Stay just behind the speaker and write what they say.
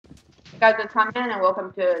guys, it's Tom and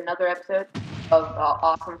welcome to another episode of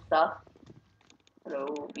awesome stuff.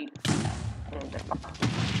 Hello, beep.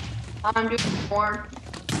 I'm doing more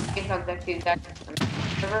games on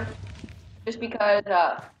server just because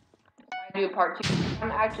I do part 2.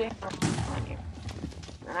 I'm actually on here,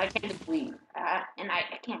 and I can't just leave. And I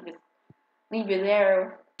can't just leave you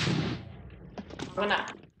there. I'm gonna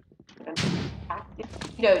hack this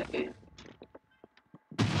Tito dude.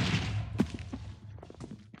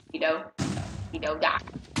 Tito, die,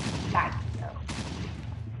 Tito.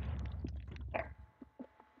 There.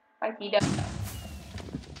 Bye, Tito.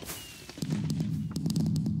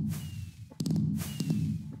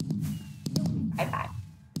 Bye.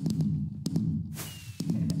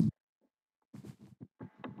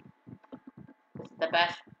 This is the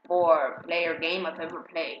best 4-player game I've ever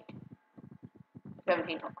played.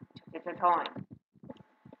 17 time.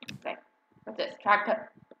 Okay. What's this?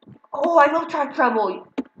 Oh, I love track trouble.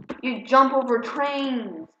 You jump over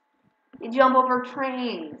trains. Because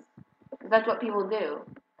that's what people do.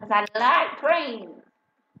 Because I like trains.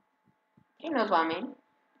 She knows what I mean.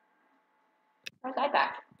 Where's that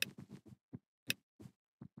back?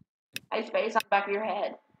 I space on the back of your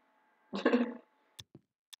head.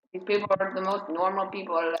 These people are the most normal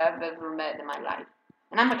people I've ever met in my life.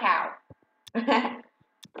 And I'm a cow.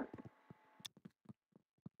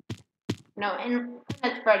 No, and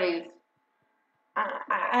it's Freddy's. I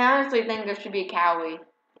honestly think there should be a Cowie.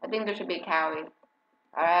 I think there should be a Cowie.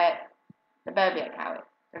 Alright? There better be a Cowie.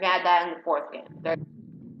 They're gonna add that in the 4th game. They're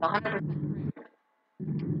 100%.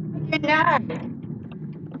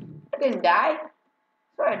 I didn't die.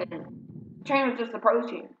 Sorry, I didn't. The train was just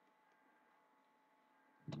approaching.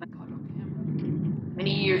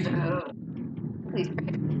 Many years ago. Please,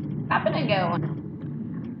 stop it and go.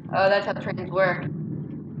 Oh, that's how trains work.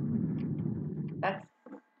 That's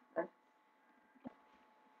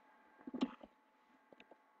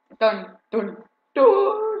dun.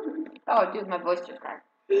 Oh, dude, my voice just cracked.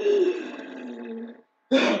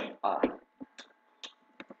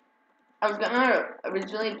 I was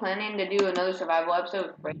originally planning to do another survival episode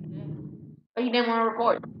with Brandon, but he didn't want to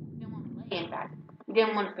record. He didn't want to play, in fact. He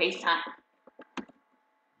didn't want to FaceTime.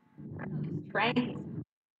 Trains?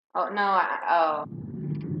 Oh, no,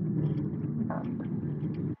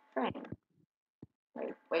 train.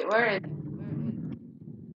 Wait, where is it?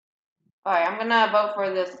 Alright, I'm gonna vote for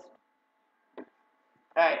this.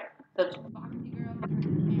 Alright, so it's Foxy Girl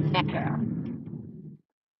and that girl.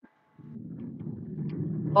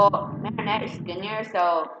 Well, Marinette is skinnier, so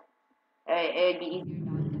it'd be easier to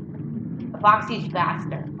dodge. Foxy's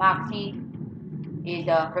faster. Foxy is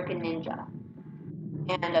a freaking ninja.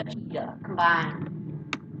 And a cheetah combined.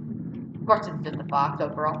 Of course, it's just a fox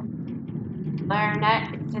overall.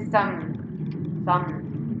 Marinette, it's just some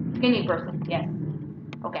skinny person. Yes.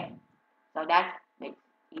 Okay. So that makes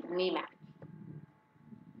evenly matched.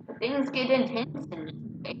 But things get intense in this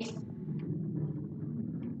space.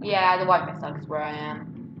 Yeah, the Wi-Fi sucks where I am.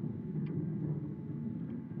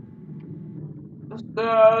 It's a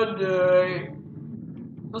sad day.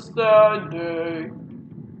 It's a sad day.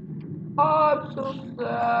 Oh, I'm so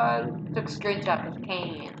sad. I took a screenshot because I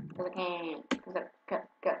can. Because I can.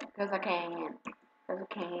 Because I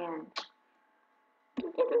can.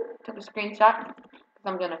 Took a screenshot because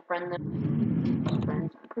I'm gonna friend them.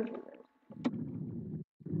 Friends, I'm pretty sure.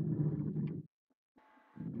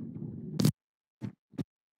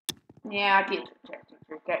 Yeah, I get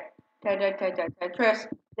Tetris.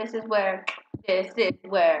 This is where the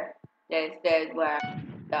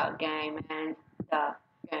game ends.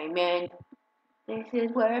 This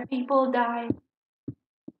is where people die.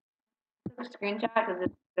 Took a screenshot because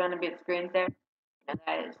it's gonna be a screensaver. And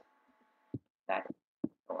that is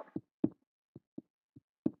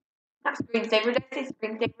not screensaver. Did I say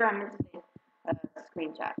screensaver? I meant to say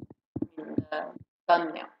screenshot. I mean the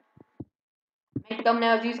thumbnail. Make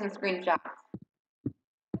thumbnails using screenshots.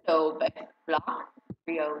 So, block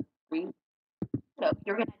 303. So,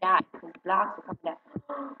 you're gonna die because blocks will come down.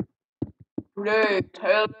 Today,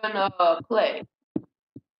 Helen play.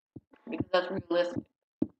 Because that's realistic.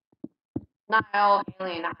 Not all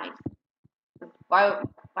alien eyes. Why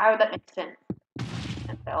would that make sense?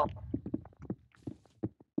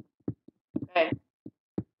 Okay.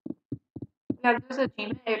 Yeah, there's an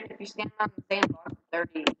achievement if you stand on the same block for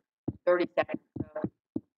 30 seconds. So,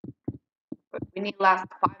 but we need to last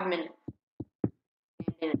 5 minutes.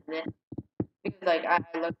 And this. Because, like, I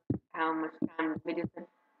look how much time the video is.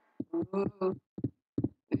 Ooh.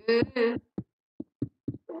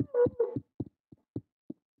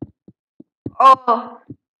 Oh,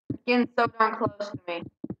 getting so darn close to me.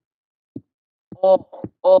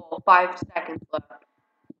 Oh, 5 seconds left.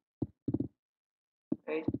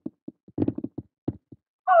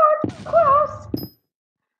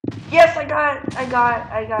 Yes, I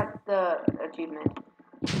got the achievement.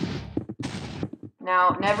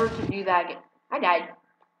 Now, never to do that again. I died.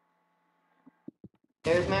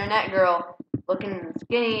 There's Marinette Girl, looking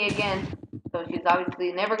skinny again, so she's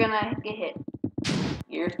obviously never gonna get hit.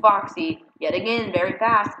 Here's Foxy, yet again, very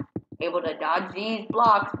fast, able to dodge these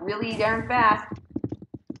blocks really darn fast.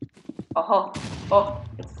 Oh, oh,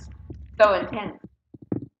 it's so intense.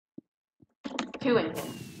 Too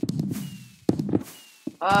intense.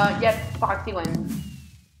 Yes, Foxy wins.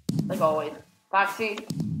 Like always. Foxy,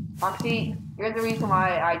 you're the reason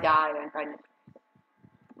why I die on Friday.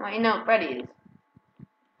 Well, you know, Freddy is.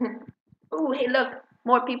 Ooh, hey, look,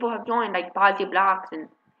 more people have joined, like Bozzy Blocks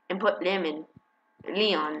and put Lemon.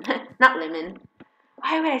 Leon, not Lemon.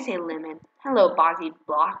 Why would I say Lemon? Hello, Bozzy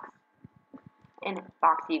Blocks. And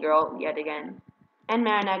Foxy Girl, yet again. And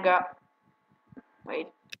Marinette Girl. Wait.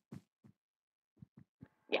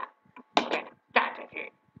 Yeah. Okay, start it here.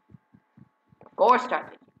 Of course,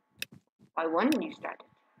 start it. Why wouldn't you start it?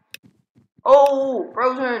 Oh,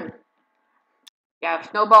 Frozen! You have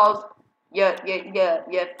snowballs. You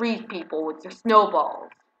freeze people with your snowballs.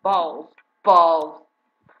 Balls.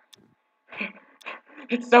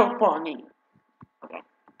 It's so funny. Okay,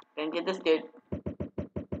 gonna get this dude.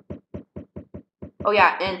 Oh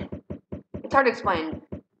yeah, and it's hard to explain.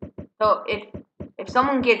 So if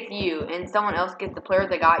someone gets you and someone else gets the player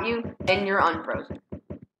that got you, then you're unfrozen.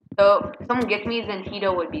 So if someone gets me, then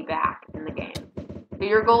Tito would be back in the game. So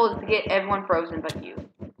your goal is to get everyone frozen but you.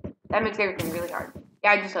 That makes everything really hard.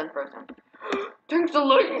 Yeah, I just unfrozen. Thanks a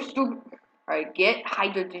lot, you stupid. Alright, get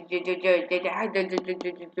Hydra. Get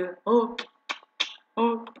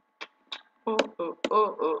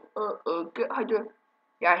Hydra.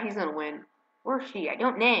 Yeah, he's gonna win. Where's she? I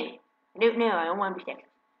don't know. I don't want to be sexy.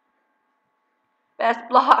 Best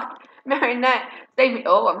block. Marinette, save me.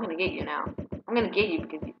 Oh, I'm gonna get you now. I'm gonna get you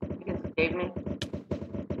because you saved me.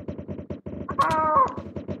 Ah!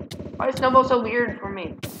 Why is Snowball so weird for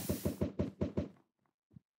me?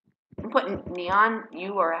 I'm putting Neon.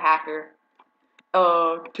 You are a hacker. 10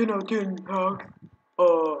 out of 10 hack.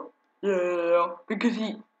 Yeah, because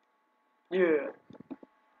yeah.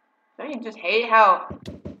 Don't you just hate how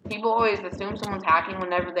people always assume someone's hacking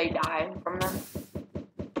whenever they die from them?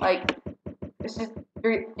 Like, it's just,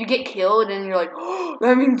 you get killed and you're like, oh,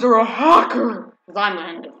 that means they're a hacker! Because I'm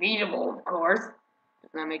undefeatable, of course.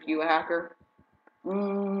 Doesn't that make you a hacker?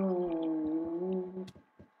 Oh.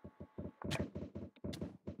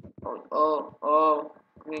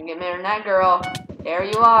 I'm gonna get Marinette Girl. There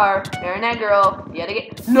you are. Marinette Girl. Yet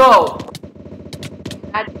again. No!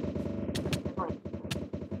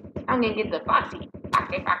 I'm gonna get the Foxy.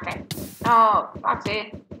 Foxy. No,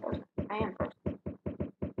 Foxy. I am first.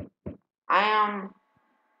 I am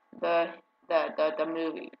the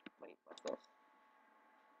movie. Wait, what's this?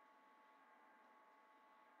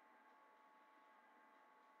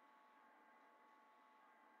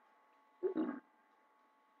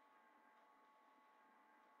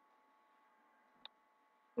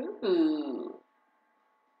 Ooh.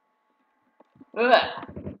 Ugh.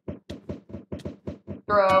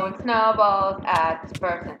 Throwing snowballs at this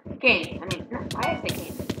person. King. I mean, no, why did I say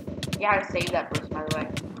King? Yeah, I saved that person, by the way.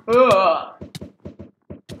 Ugh.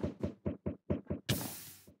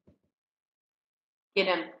 Get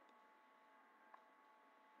him.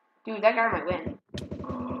 Dude, that guy might win.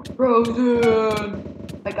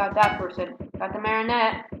 Frozen! I got that person. Got the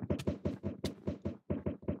Marinette.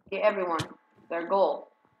 Get everyone. Their goal.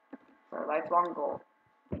 Their lifelong goal.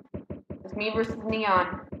 It's me versus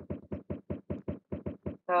Neon.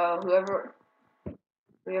 So whoever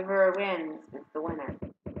wins is the winner.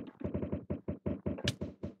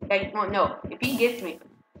 Like, well, no, if he gets me.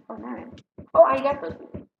 Oh, man. Oh, I got those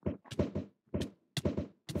people.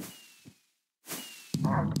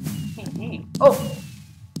 GG. Oh!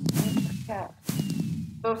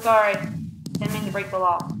 So sorry. Didn't mean to break the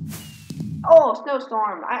law. Oh,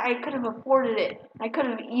 snowstorm. I could have afforded it. I could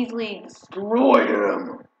have easily destroyed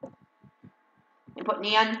him. And put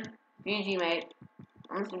Neon. GG, mate.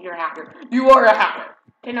 Unless you're a hacker. You are a hacker.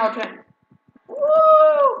 10 out of 10.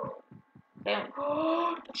 Woo! Damn.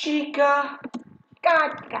 Oh, Chica.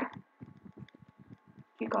 God.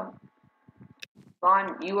 Chica.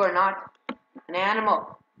 Vaughn, you are not an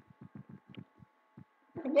animal.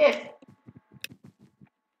 Look at this.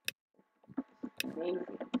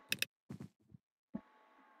 Amazing.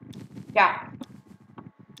 Yeah.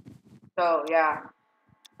 So, yeah.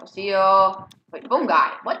 I'll see y'all. Wait, Bone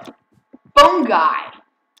Guy. What? Bone Guy.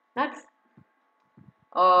 That's...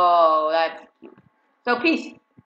 Oh, that's cute. So, peace.